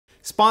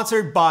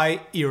Sponsored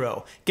by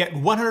Eero. Get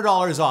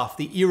 $100 off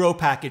the Eero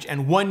package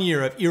and 1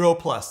 year of Eero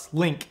Plus.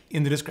 Link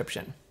in the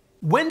description.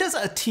 When does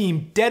a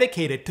team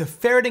dedicated to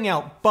ferreting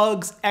out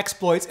bugs,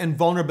 exploits, and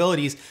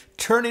vulnerabilities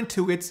turn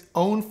into its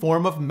own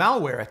form of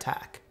malware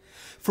attack?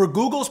 For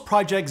Google's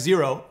Project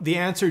Zero, the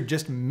answer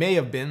just may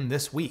have been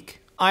this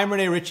week. I'm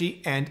Rene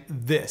Ritchie, and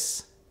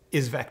this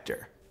is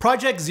Vector.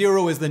 Project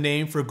Zero is the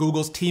name for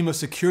Google's team of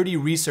security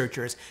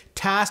researchers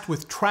tasked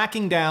with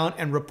tracking down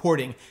and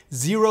reporting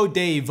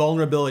zero-day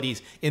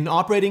vulnerabilities in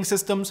operating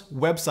systems,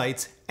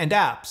 websites, and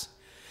apps.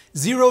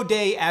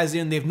 Zero-day as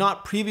in they've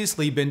not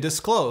previously been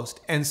disclosed,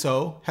 and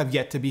so have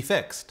yet to be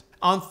fixed.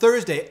 On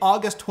Thursday,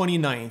 August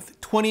 29th,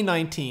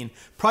 2019,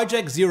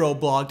 Project Zero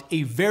blogged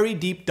a very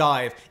deep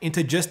dive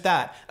into just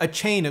that, a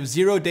chain of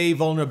zero-day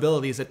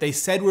vulnerabilities that they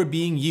said were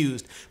being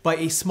used by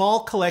a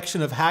small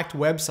collection of hacked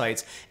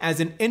websites as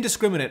an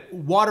indiscriminate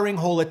watering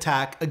hole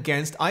attack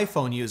against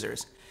iPhone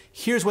users.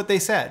 Here's what they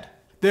said.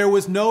 There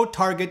was no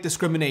target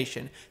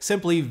discrimination.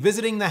 Simply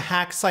visiting the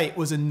hacked site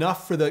was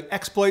enough for the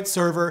exploit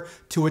server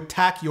to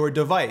attack your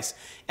device.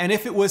 And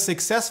if it was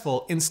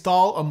successful,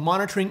 install a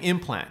monitoring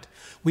implant.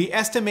 We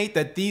estimate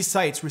that these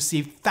sites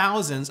received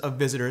thousands of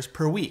visitors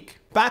per week.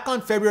 Back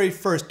on February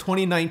 1st,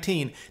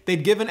 2019,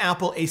 they'd given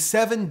Apple a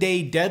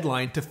 7-day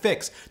deadline to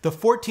fix the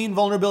 14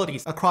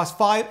 vulnerabilities across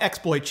 5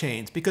 exploit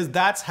chains because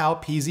that's how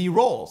PZ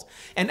rolls.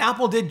 And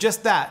Apple did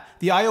just that.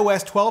 The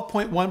iOS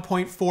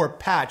 12.1.4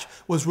 patch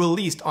was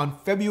released on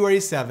February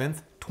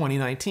 7th,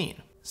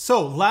 2019.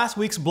 So last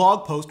week's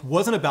blog post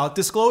wasn't about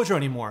disclosure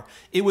anymore.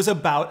 It was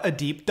about a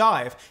deep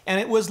dive, and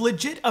it was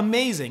legit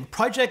amazing.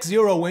 Project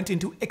Zero went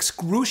into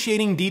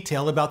excruciating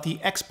detail about the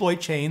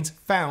exploit chains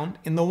found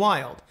in the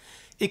wild,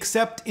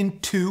 except in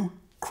 2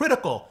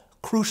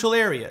 crucial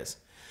areas: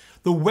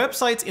 the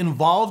websites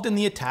involved in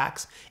the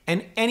attacks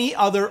and any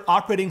other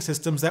operating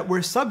systems that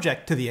were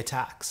subject to the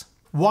attacks.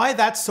 Why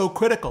that's so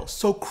critical,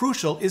 so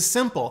crucial is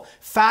simple.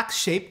 Facts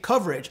shape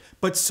coverage,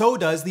 but so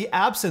does the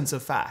absence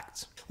of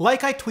facts.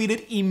 Like I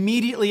tweeted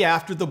immediately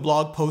after the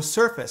blog post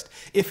surfaced,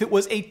 if it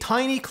was a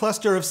tiny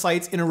cluster of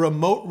sites in a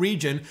remote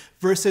region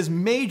versus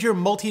major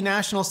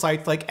multinational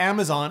sites like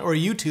Amazon or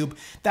YouTube,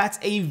 that's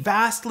a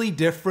vastly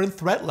different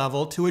threat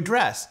level to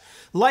address.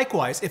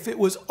 Likewise, if it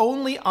was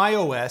only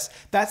iOS,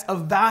 that's a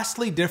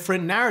vastly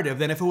different narrative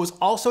than if it was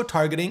also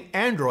targeting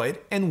Android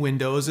and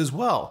Windows as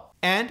well.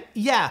 And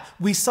yeah,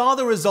 we saw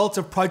the results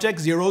of Project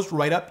Zero's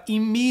write-up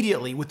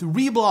immediately, with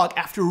reblog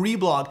after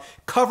reblog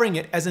covering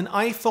it as an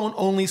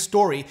iPhone-only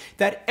story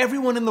that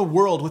everyone in the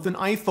world with an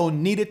iPhone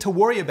needed to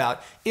worry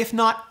about, if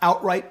not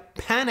outright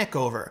panic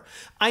over.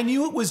 I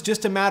knew it was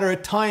just a matter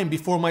of time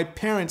before my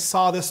parents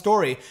saw the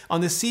story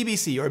on the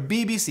CBC or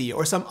BBC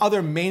or some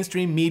other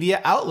mainstream media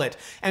outlet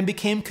and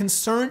became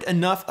concerned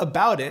enough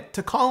about it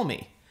to call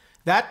me.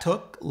 That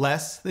took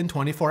less than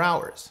 24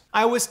 hours.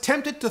 I was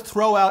tempted to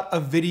throw out a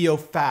video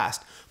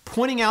fast,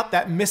 pointing out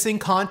that missing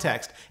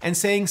context and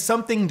saying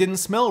something didn't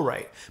smell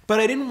right,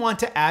 but I didn't want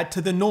to add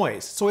to the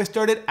noise, so I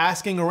started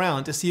asking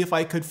around to see if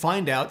I could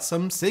find out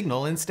some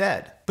signal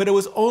instead. But it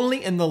was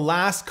only in the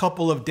last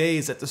couple of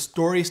days that the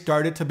story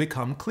started to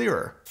become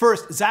clearer.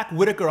 First, Zach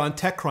Whitaker on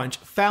TechCrunch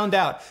found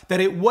out that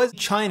it was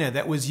China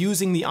that was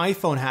using the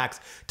iPhone hacks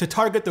to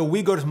target the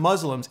Uyghur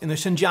Muslims in the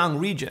Xinjiang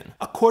region.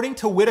 According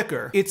to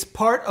Whitaker, it's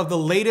part of the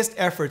latest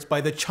efforts by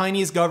the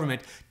Chinese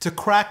government to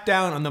crack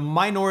down on the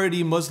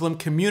minority Muslim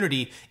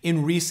community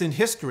in recent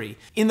history.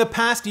 In the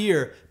past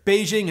year,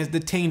 Beijing has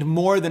detained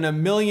more than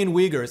 1 million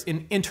Uyghurs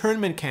in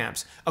internment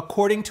camps,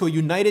 according to a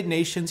United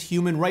Nations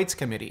Human Rights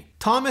Committee.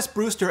 Thomas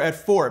Brewster at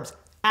Forbes,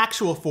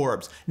 actual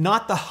Forbes,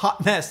 not the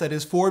hot mess that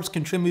is Forbes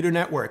Contributor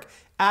Network,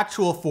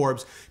 actual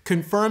Forbes,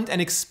 confirmed and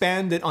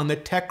expanded on the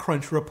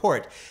TechCrunch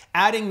report,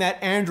 adding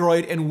that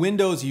Android and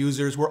Windows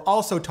users were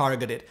also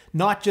targeted,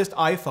 not just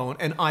iPhone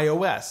and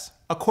iOS.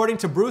 According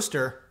to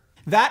Brewster,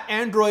 that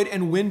Android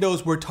and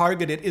Windows were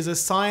targeted is a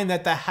sign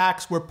that the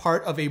hacks were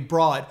part of a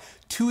broad,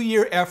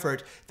 2-year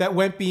effort that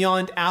went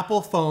beyond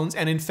Apple phones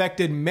and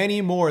infected many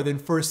more than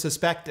first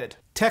suspected.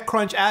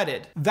 TechCrunch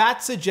added,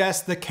 that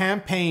suggests the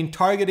campaign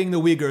targeting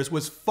the Uyghurs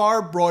was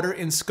far broader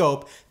in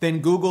scope than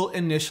Google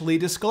initially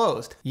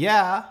disclosed.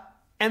 Yeah.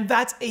 And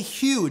that's a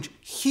huge,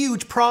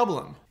 huge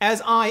problem.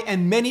 As I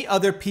and many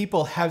other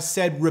people have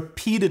said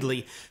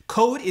repeatedly,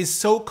 code is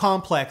so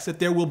complex that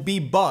there will be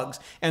bugs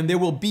and there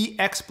will be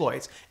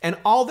exploits, and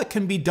all that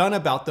can be done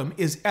about them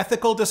is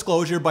ethical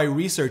disclosure by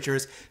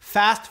researchers,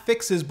 fast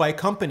fixes by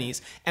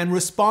companies, and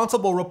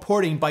responsible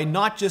reporting by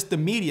not just the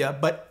media,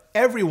 but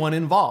everyone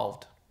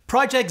involved.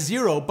 Project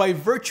Zero, by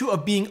virtue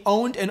of being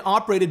owned and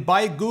operated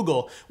by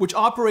Google, which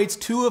operates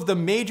 2 of the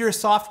major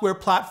software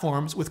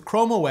platforms with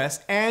Chrome OS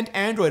and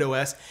Android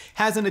OS,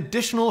 has an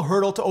additional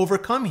hurdle to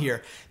overcome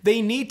here.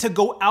 They need to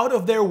go out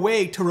of their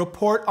way to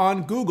report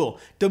on Google,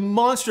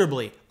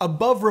 demonstrably,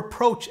 above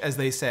reproach, as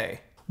they say.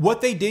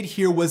 What they did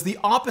here was the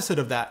opposite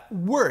of that.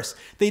 Worse,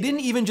 they didn't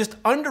even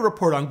just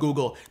underreport on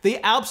Google,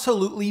 they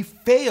absolutely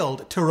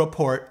failed to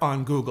report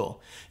on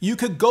Google. You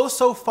could go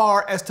so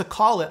far as to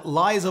call it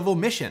lies of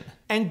omission.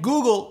 And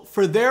Google,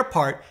 for their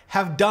part,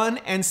 have done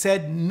and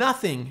said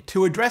nothing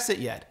to address it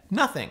yet.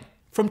 Nothing.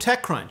 From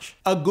TechCrunch,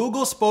 a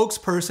Google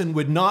spokesperson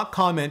would not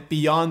comment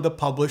beyond the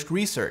published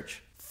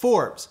research.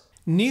 Forbes,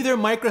 neither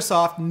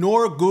Microsoft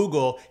nor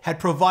Google had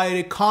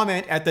provided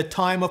comment at the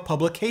time of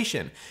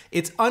publication.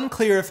 It's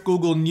unclear if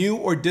Google knew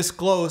or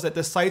disclosed that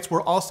the sites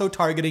were also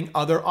targeting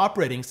other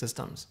operating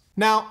systems.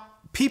 Now,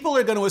 people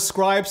are going to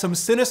ascribe some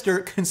sinister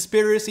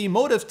conspiracy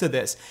motives to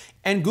this,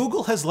 and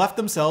Google has left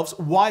themselves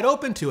wide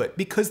open to it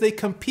because they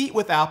compete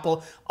with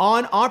Apple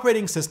on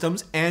operating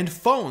systems and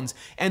phones,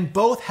 and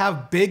both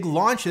have big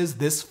launches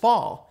this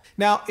fall.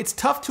 Now, it's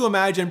tough to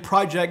imagine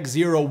Project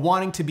Zero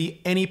wanting to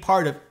be any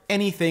part of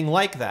anything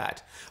like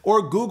that,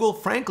 or Google,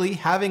 frankly,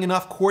 having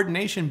enough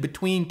coordination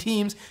between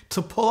teams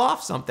to pull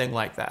off something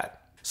like that.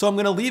 So I'm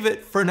going to leave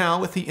it for now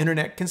with the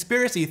internet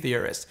conspiracy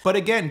theorists. But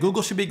again,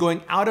 Google should be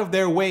going out of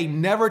their way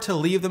never to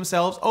leave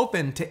themselves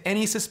open to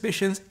any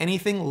suspicions,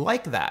 anything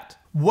like that.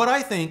 What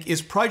I think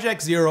is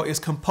Project Zero is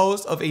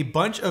composed of a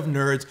bunch of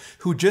nerds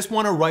who just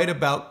want to write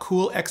about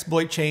cool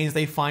exploit chains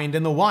they find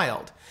in the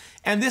wild.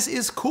 And this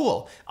is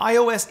cool.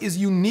 iOS is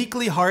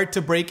uniquely hard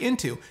to break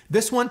into.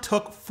 This one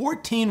took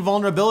 14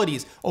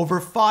 vulnerabilities over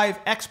 5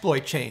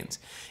 exploit chains.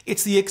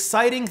 It's the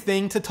exciting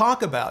thing to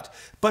talk about.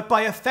 But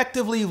by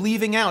effectively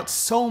leaving out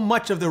so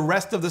much of the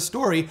rest of the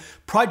story,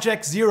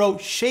 Project Zero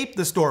shaped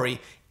the story,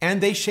 and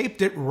they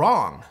shaped it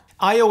wrong.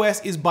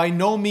 iOS is by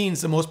no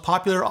means the most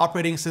popular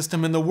operating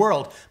system in the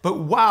world, but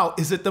wow,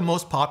 is it the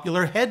most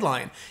popular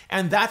headline.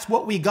 And that's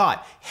what we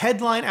got.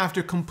 Headline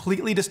after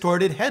completely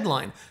distorted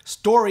headline.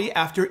 Story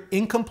after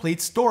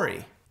incomplete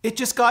story. It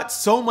just got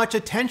so much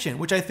attention,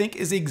 which I think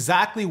is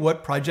exactly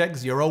what Project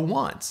Zero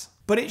wants.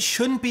 But it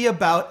shouldn't be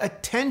about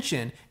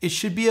attention, it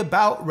should be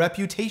about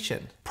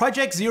reputation.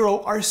 Project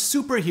Zero are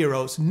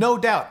superheroes, no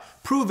doubt,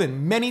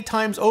 proven many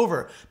times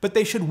over, but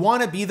they should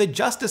want to be the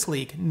Justice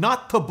League,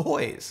 not the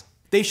boys.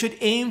 They should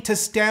aim to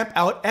stamp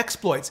out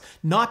exploits,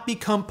 not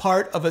become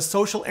part of a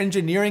social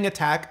engineering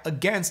attack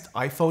against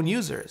iPhone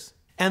users.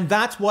 And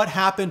that's what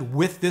happened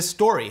with this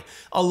story.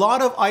 A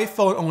lot of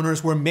iPhone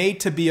owners were made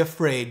to be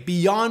afraid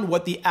beyond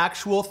what the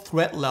actual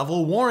threat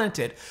level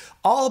warranted,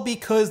 all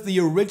because the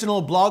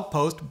original blog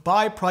post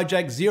by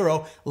Project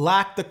Zero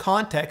lacked the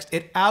context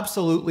it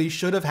absolutely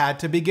should have had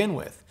to begin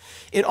with.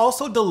 It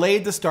also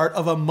delayed the start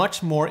of a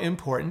much more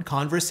important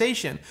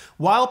conversation.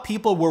 While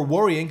people were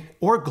worrying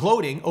or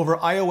gloating over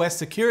iOS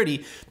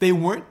security, they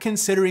weren't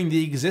considering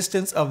the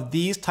existence of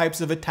these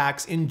types of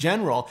attacks in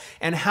general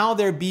and how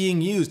they're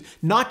being used,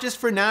 not just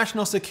for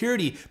national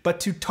security, but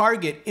to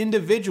target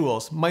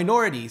individuals,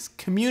 minorities,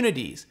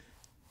 communities.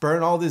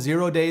 Burn all the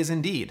 0 days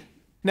indeed.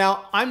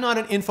 Now, I'm not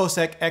an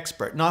InfoSec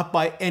expert, not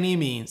by any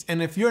means,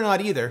 and if you're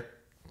not either,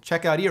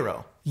 check out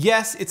Eero.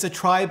 Yes, it's a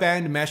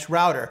tri-band mesh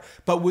router,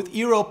 but with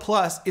Eero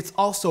Plus, it's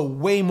also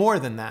way more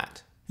than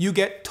that. You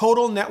get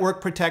total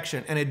network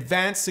protection and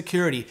advanced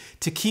security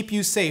to keep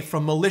you safe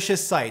from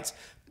malicious sites,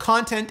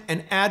 content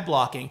and ad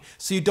blocking,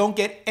 so you don't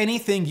get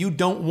anything you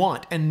don't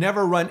want and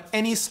never run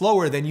any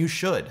slower than you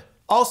should.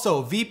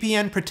 Also,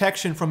 VPN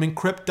protection from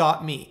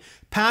Encrypt.me,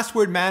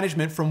 password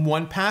management from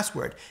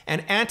 1Password,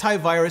 and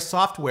antivirus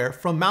software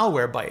from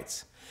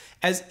Malwarebytes.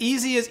 As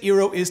easy as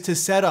Eero is to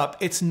set up,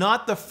 it's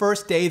not the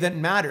first day that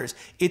matters.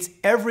 It's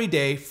every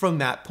day from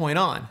that point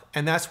on.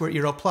 And that's where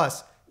Eero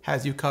Plus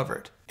has you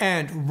covered.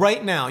 And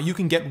right now, you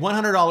can get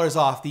 $100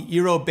 off the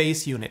Eero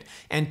base unit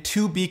and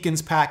 2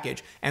 beacons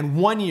package and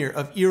 1 year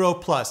of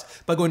Eero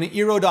Plus by going to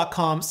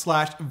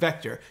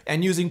Eero.com/Vector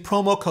and using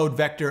promo code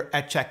Vector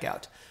at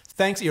checkout.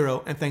 Thanks,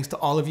 Eero, and thanks to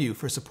all of you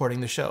for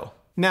supporting the show.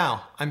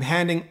 Now, I'm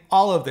handing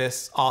all of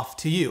this off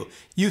to you.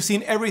 You've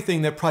seen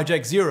everything that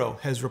Project Zero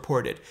has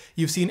reported.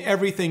 You've seen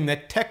everything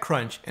that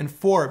TechCrunch and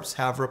Forbes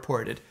have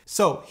reported.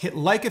 So hit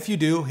like if you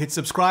do, hit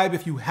subscribe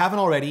if you haven't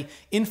already,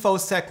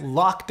 InfoSec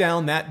lock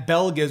down that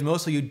bell gizmo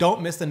so you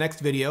don't miss the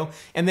next video,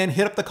 and then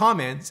hit up the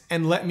comments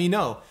and let me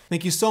know.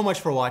 Thank you so much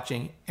for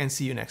watching, and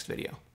see you next video.